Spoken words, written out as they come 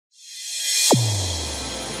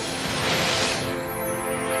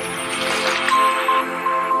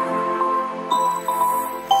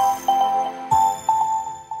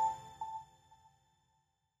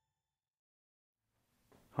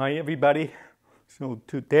Hi everybody. So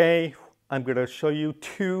today I'm going to show you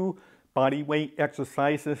 2 body weight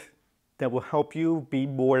exercises that will help you be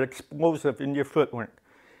more explosive in your footwork.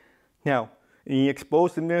 Now, the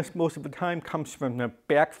explosiveness most of the time comes from the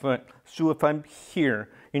back foot. So if I'm here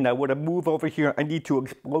and I want to move over here, I need to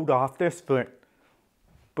explode off this foot.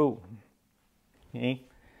 Boom. Okay?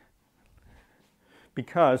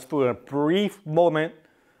 Because for a brief moment,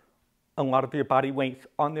 a lot of your body weight's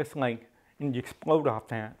on this leg and you explode off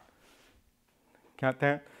that. Got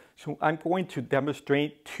that? So I'm going to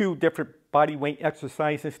demonstrate 2 different body weight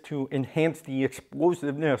exercises to enhance the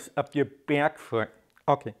explosiveness of your back foot.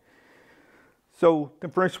 Okay. So the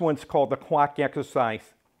first one's called the clock exercise.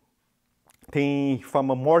 From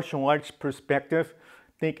a martial arts perspective,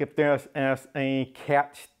 think of this as a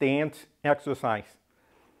cat stance exercise.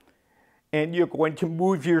 And you're going to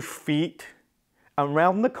move your feet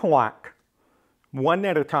around the clock, one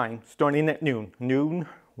at a time, starting at noon. Noon,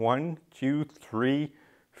 1, 2, 3,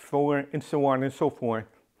 4, and so on and so forth.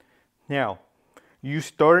 Now, you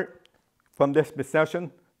start from this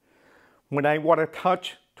position. When I want to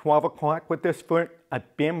touch 12 o'clock with this foot, I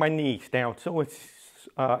bend my knees down. So it's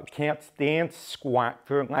cat stance squat,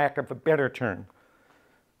 for lack of a better term.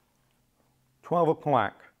 12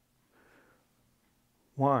 o'clock.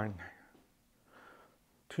 1,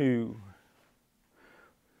 2,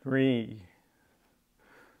 3,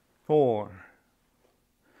 4,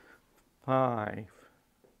 5,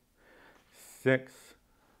 6,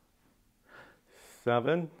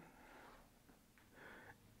 7,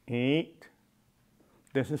 8.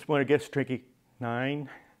 This is when it gets tricky. 9,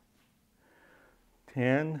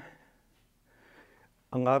 10,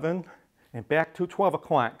 11, and back to 12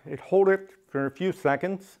 o'clock. Hold it for a few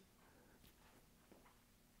seconds.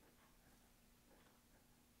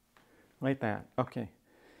 Like that. Okay.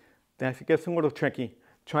 That gets a little tricky.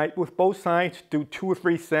 Try it with both sides. Do 2 or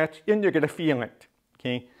 3 sets, and you're going to feel it.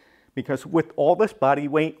 Okay? Because with all this body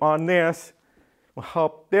weight on this, will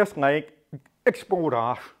help this leg explode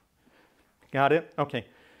off. Got it? Okay.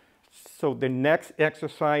 So the next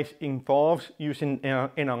exercise involves using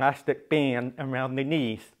an elastic band around the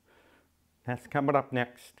knees. That's coming up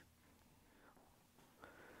next.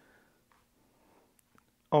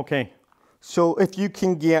 Okay. So if you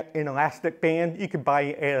can get an elastic band, you can buy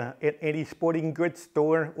it at any sporting goods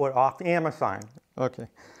store or off Amazon. Okay.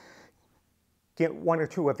 Get 1 or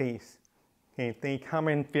 2 of these. Okay. They come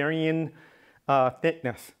in varying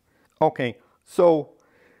thickness. Okay. So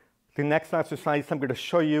the next exercise I'm going to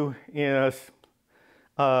show you is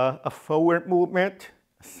a forward movement,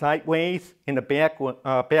 sideways, and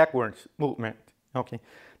a backwards movement. Okay.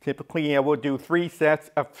 Typically I will do 3 sets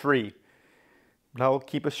of 3. But I'll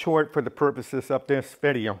keep it short for the purposes of this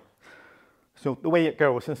video. So the way it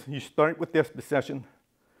goes is you start with this position,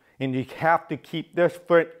 and you have to keep this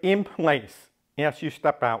foot in place as you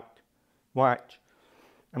step out. Watch.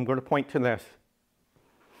 I'm going to point to this.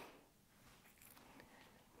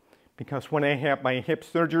 Because when I had my hip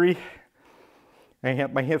surgery,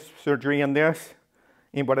 on this,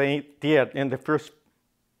 and what I did in the first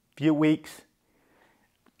few weeks,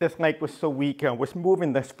 this leg was so weak, I was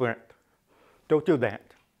moving this foot. Don't do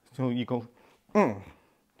that. So you go,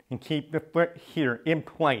 and keep the foot here in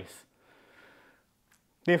place.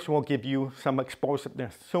 This will give you some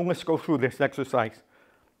explosiveness. So let's go through this exercise.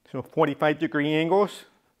 So 45-degree angles,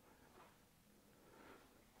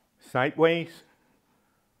 sideways,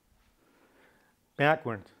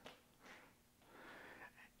 backwards.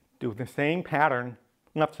 Do the same pattern,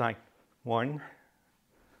 left side. 1,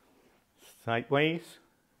 sideways,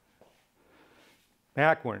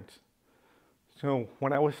 backwards. So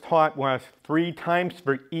what I was taught was 3 times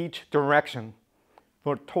for each direction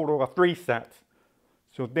for a total of 3 sets.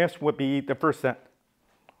 So this would be the first set.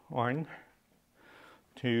 1,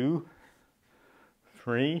 2,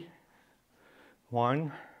 3,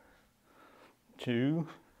 1, 2,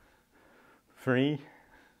 3,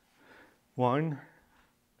 1,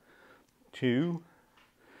 2,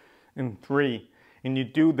 and 3. And you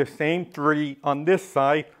do the same 3 on this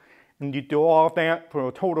side, and you do all of that for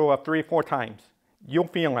a total of 3 or 4 times. You'll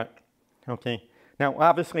feel it. Okay. Now,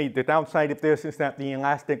 obviously, the downside of this is that the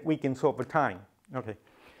elastic weakens over time. Okay.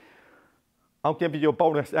 I'll give you a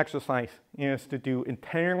bonus exercise. Is to do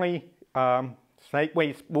entirely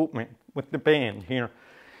sideways movement with the band here.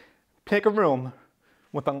 Pick a room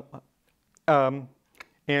with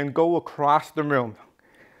and go across the room.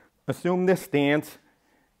 Assume this stance,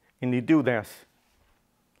 and you do this.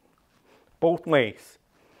 Both ways.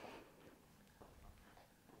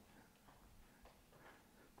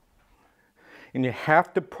 And you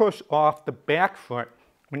have to push off the back foot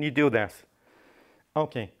when you do this.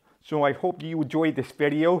 Okay, So I hope you enjoyed this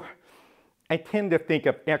video. I tend to think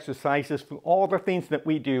of exercises for all the things that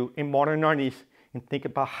we do in modern armies and think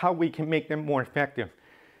about how we can make them more effective.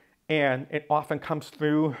 And it often comes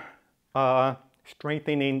through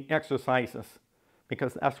strengthening exercises,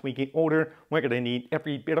 because as we get older, we're going to need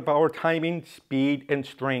every bit of our timing, speed, and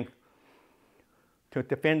strength to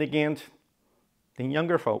defend against the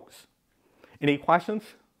younger folks. Any questions?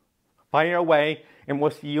 Fire away, and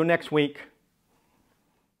we'll see you next week.